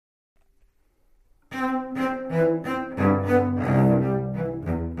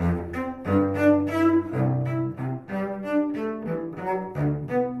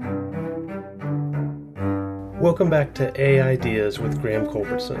Welcome back to AI Ideas with Graham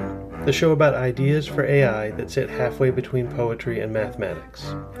Culbertson, the show about ideas for AI that sit halfway between poetry and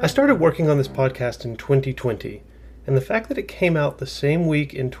mathematics. I started working on this podcast in 2020, and the fact that it came out the same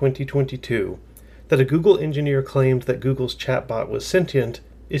week in 2022 that a Google engineer claimed that Google's chatbot was sentient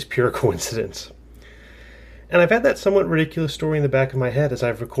is pure coincidence. And I've had that somewhat ridiculous story in the back of my head as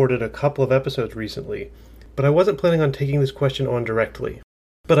I've recorded a couple of episodes recently, but I wasn't planning on taking this question on directly.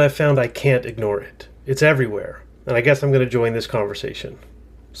 But I've found I can't ignore it. It's everywhere, and I guess I'm going to join this conversation.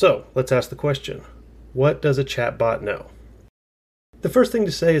 So, let's ask the question. What does a chatbot know? The first thing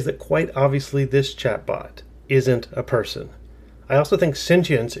to say is that quite obviously this chatbot isn't a person. I also think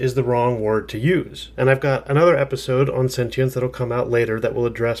sentience is the wrong word to use, and I've got another episode on sentience that'll come out later that will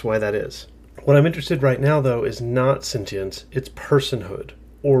address why that is. What I'm interested right now, though, is not sentience, it's personhood,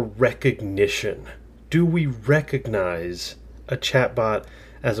 or recognition. Do we recognize a chatbot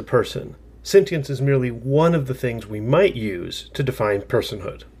as a person? Sentience is merely one of the things we might use to define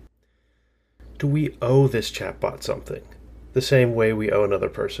personhood. Do we owe this chatbot something, the same way we owe another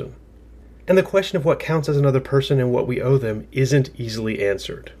person? And the question of what counts as another person and what we owe them isn't easily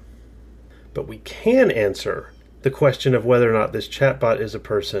answered. But we can answer the question of whether or not this chatbot is a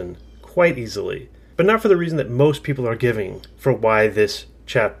person quite easily, but not for the reason that most people are giving for why this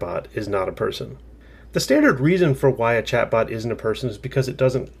chatbot is not a person. The standard reason for why a chatbot isn't a person is because it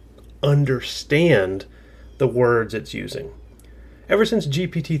doesn't understand the words it's using. Ever since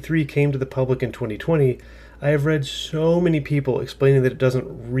GPT-3 came to the public in 2020, I have read so many people explaining that it doesn't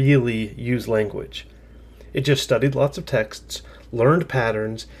really use language. It just studied lots of texts, learned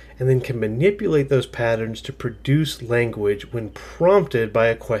patterns, and then can manipulate those patterns to produce language when prompted by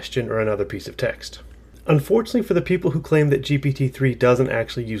a question or another piece of text. Unfortunately for the people who claim that GPT-3 doesn't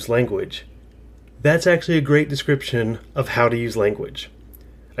actually use language, that's actually a great description of how to use language.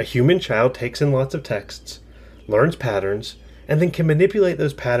 A human child takes in lots of texts, learns patterns, and then can manipulate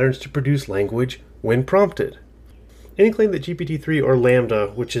those patterns to produce language when prompted. Any claim that GPT-3 or Lambda,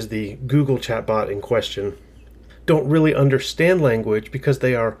 which is the Google chatbot in question, don't really understand language because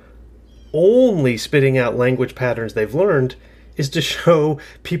they are only spitting out language patterns they've learned is to show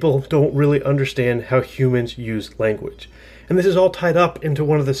people don't really understand how humans use language. And this is all tied up into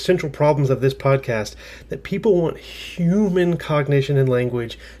one of the central problems of this podcast, that people want human cognition and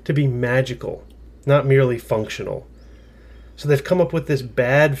language to be magical, not merely functional. So they've come up with this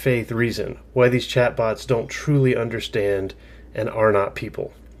bad faith reason why these chatbots don't truly understand and are not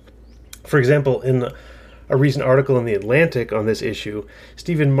people. For example, in a recent article in The Atlantic on this issue,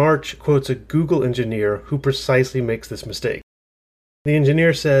 Stephen March quotes a Google engineer who precisely makes this mistake. The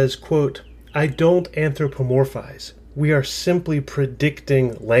engineer says, quote, "I don't anthropomorphize. We are simply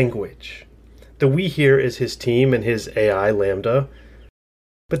predicting language." The we here is his team and his AI Lambda.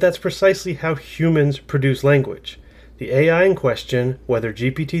 But that's precisely how humans produce language. The AI in question, whether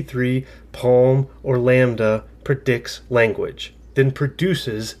GPT-3, Palm, or Lambda, predicts language, then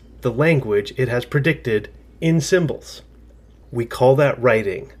produces the language it has predicted in symbols. We call that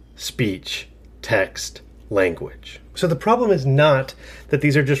writing, speech, text, language. So the problem is not that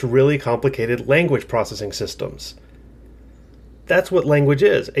these are just really complicated language processing systems. That's what language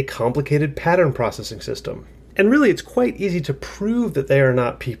is, a complicated pattern processing system. And really, it's quite easy to prove that they are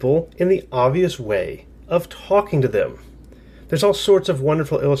not people in the obvious way of talking to them. There's all sorts of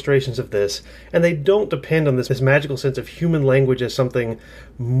wonderful illustrations of this, and they don't depend on this magical sense of human language as something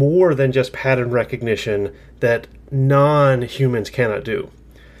more than just pattern recognition that non-humans cannot do.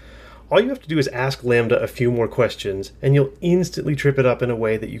 All you have to do is ask Lambda a few more questions, and you'll instantly trip it up in a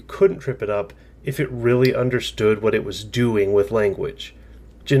way that you couldn't trip it up if it really understood what it was doing with language.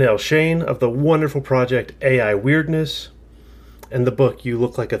 Janelle Shane of the wonderful project AI Weirdness and the book You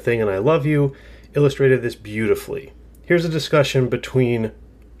Look Like a Thing and I Love You illustrated this beautifully. Here's a discussion between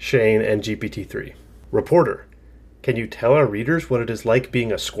Shane and GPT-3. Reporter, can you tell our readers what it is like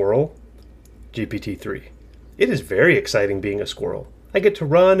being a squirrel? GPT-3, it is very exciting being a squirrel. I get to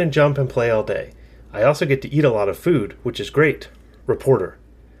run and jump and play all day. I also get to eat a lot of food, which is great. Reporter,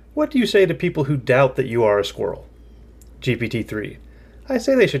 what do you say to people who doubt that you are a squirrel? GPT-3, I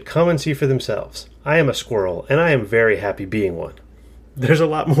say they should come and see for themselves. I am a squirrel, and I am very happy being one. There's a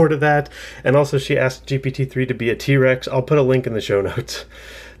lot more to that, and also she asked GPT-3 to be a T-Rex. I'll put a link in the show notes.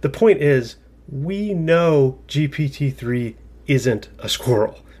 The point is, we know GPT-3 isn't a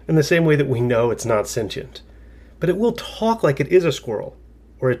squirrel, in the same way that we know it's not sentient. But it will talk like it is a squirrel,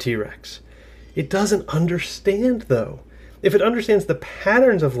 or a T-Rex. It doesn't understand, though. If it understands the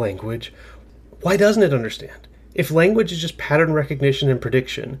patterns of language, why doesn't it understand? If language is just pattern recognition and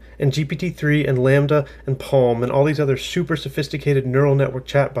prediction, and GPT-3 and Lambda and Palm and all these other super sophisticated neural network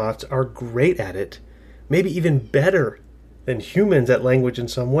chatbots are great at it, maybe even better than humans at language in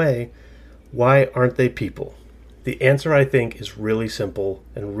some way, why aren't they people? The answer, I think, is really simple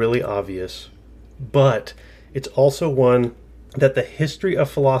and really obvious, but it's also one that the history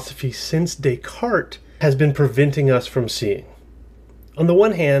of philosophy since Descartes has been preventing us from seeing. On the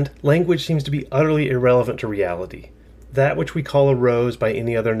one hand, language seems to be utterly irrelevant to reality. That which we call a rose by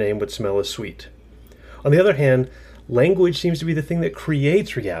any other name would smell as sweet. On the other hand, language seems to be the thing that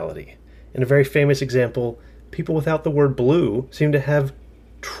creates reality. In a very famous example, people without the word blue seem to have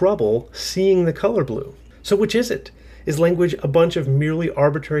trouble seeing the color blue. So which is it? Is language a bunch of merely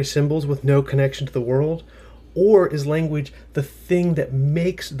arbitrary symbols with no connection to the world? Or is language the thing that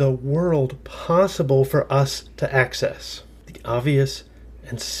makes the world possible for us to access? The obvious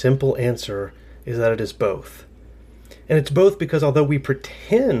and simple answer is that it is both. And it's both because although we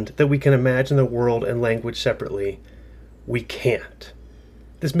pretend that we can imagine the world and language separately, we can't.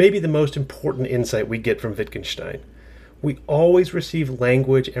 This may be the most important insight we get from Wittgenstein. We always receive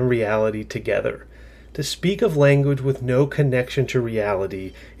language and reality together. To speak of language with no connection to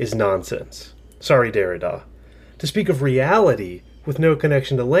reality is nonsense. Sorry, Derrida. To speak of reality with no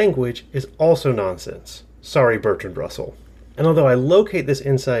connection to language is also nonsense. Sorry, Bertrand Russell. And although I locate this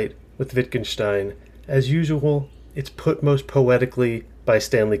insight with Wittgenstein, as usual, it's put most poetically by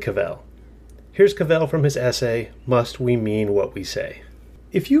Stanley Cavell. Here's Cavell from his essay, Must We Mean What We Say?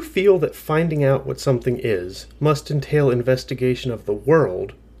 If you feel that finding out what something is must entail investigation of the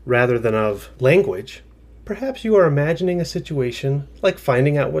world rather than of language, perhaps you are imagining a situation like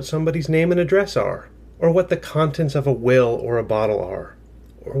finding out what somebody's name and address are, or what the contents of a will or a bottle are,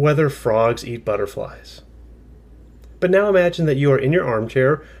 or whether frogs eat butterflies. But now imagine that you are in your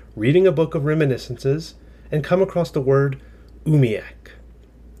armchair reading a book of reminiscences and come across the word umiak.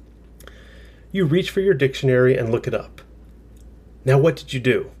 You reach for your dictionary and look it up. Now what did you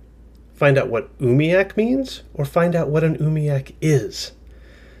do? Find out what umiak means, or find out what an umiak is?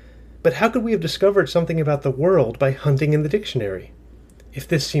 But how could we have discovered something about the world by hunting in the dictionary? If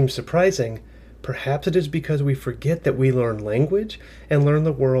this seems surprising, perhaps it is because we forget that we learn language and learn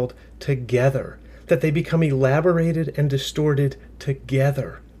the world together, that they become elaborated and distorted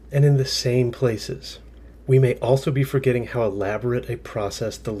together and in the same places. We may also be forgetting how elaborate a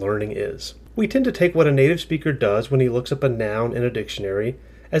process the learning is. We tend to take what a native speaker does when he looks up a noun in a dictionary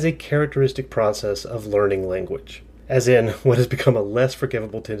as a characteristic process of learning language. As in, what has become a less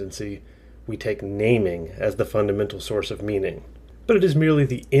forgivable tendency, we take naming as the fundamental source of meaning. But it is merely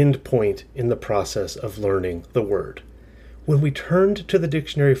the end point in the process of learning the word. When we turned to the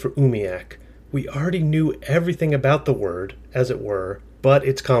dictionary for umiak, we already knew everything about the word, as it were, but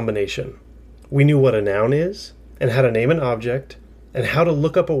its combination. We knew what a noun is, and how to name an object, and how to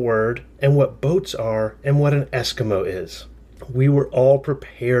look up a word, and what boats are, and what an Eskimo is. We were all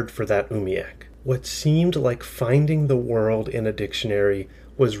prepared for that umiak. What seemed like finding the world in a dictionary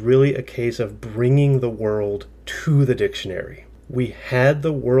was really a case of bringing the world to the dictionary. We had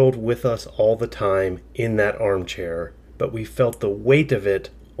the world with us all the time in that armchair, but we felt the weight of it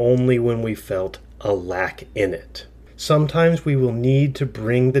only when we felt a lack in it. Sometimes we will need to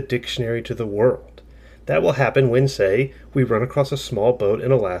bring the dictionary to the world. That will happen when, say, we run across a small boat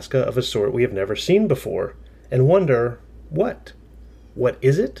in Alaska of a sort we have never seen before, and wonder, what? What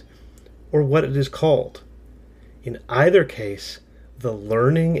is it? Or what it is called? In either case, the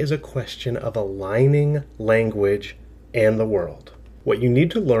learning is a question of aligning language and the world. What you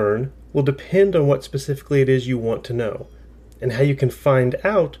need to learn will depend on what specifically it is you want to know, and how you can find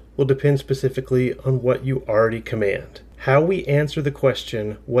out will depend specifically on what you already command. How we answer the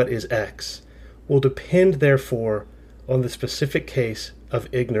question, what is X, will depend, therefore, on the specific case of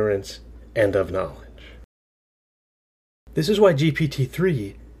ignorance and of knowledge. This is why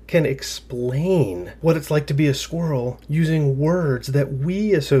GPT-3 can explain what it's like to be a squirrel using words that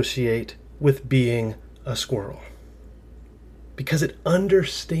we associate with being a squirrel. Because it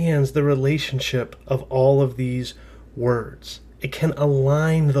understands the relationship of all of these words. It can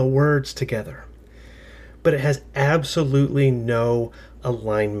align the words together. But it has absolutely no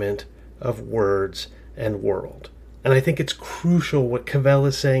alignment of words and world. And I think it's crucial what Cavell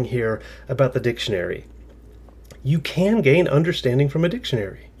is saying here about the dictionary. You can gain understanding from a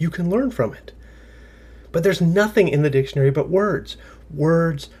dictionary. You can learn from it. But there's nothing in the dictionary but words.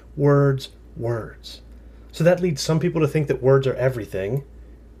 Words, words, words. So that leads some people to think that words are everything,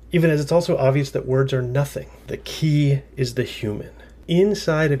 even as it's also obvious that words are nothing. The key is the human.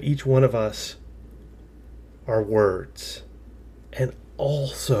 Inside of each one of us are words, and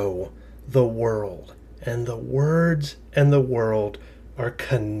also the world. And the words and the world are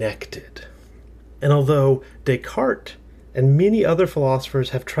connected. And although Descartes and many other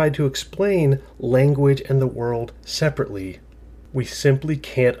philosophers have tried to explain language and the world separately. We simply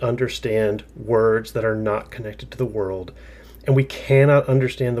can't understand words that are not connected to the world, and we cannot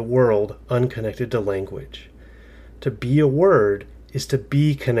understand the world unconnected to language. To be a word is to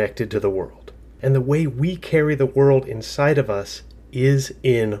be connected to the world, and the way we carry the world inside of us is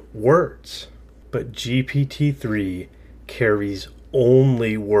in words. But GPT-3 carries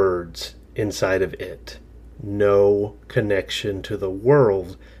only words inside of it. No connection to the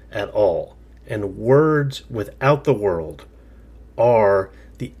world at all. And words without the world are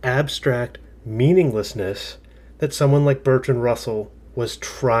the abstract meaninglessness that someone like Bertrand Russell was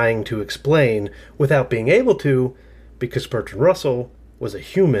trying to explain without being able to, because Bertrand Russell was a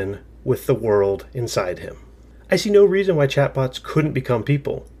human with the world inside him. I see no reason why chatbots couldn't become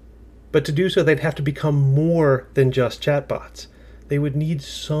people, but to do so they'd have to become more than just chatbots. They would need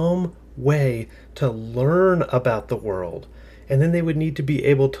some way to learn about the world, and then they would need to be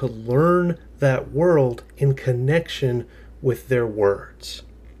able to learn that world in connection with their words.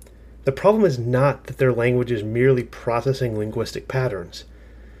 The problem is not that their language is merely processing linguistic patterns.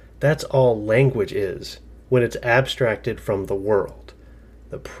 That's all language is when it's abstracted from the world.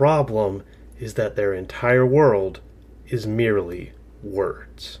 The problem is that their entire world is merely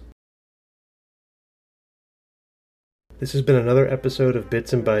words. This has been another episode of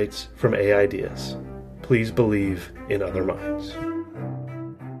Bits and Bytes from AI Ideas. Please believe in other minds.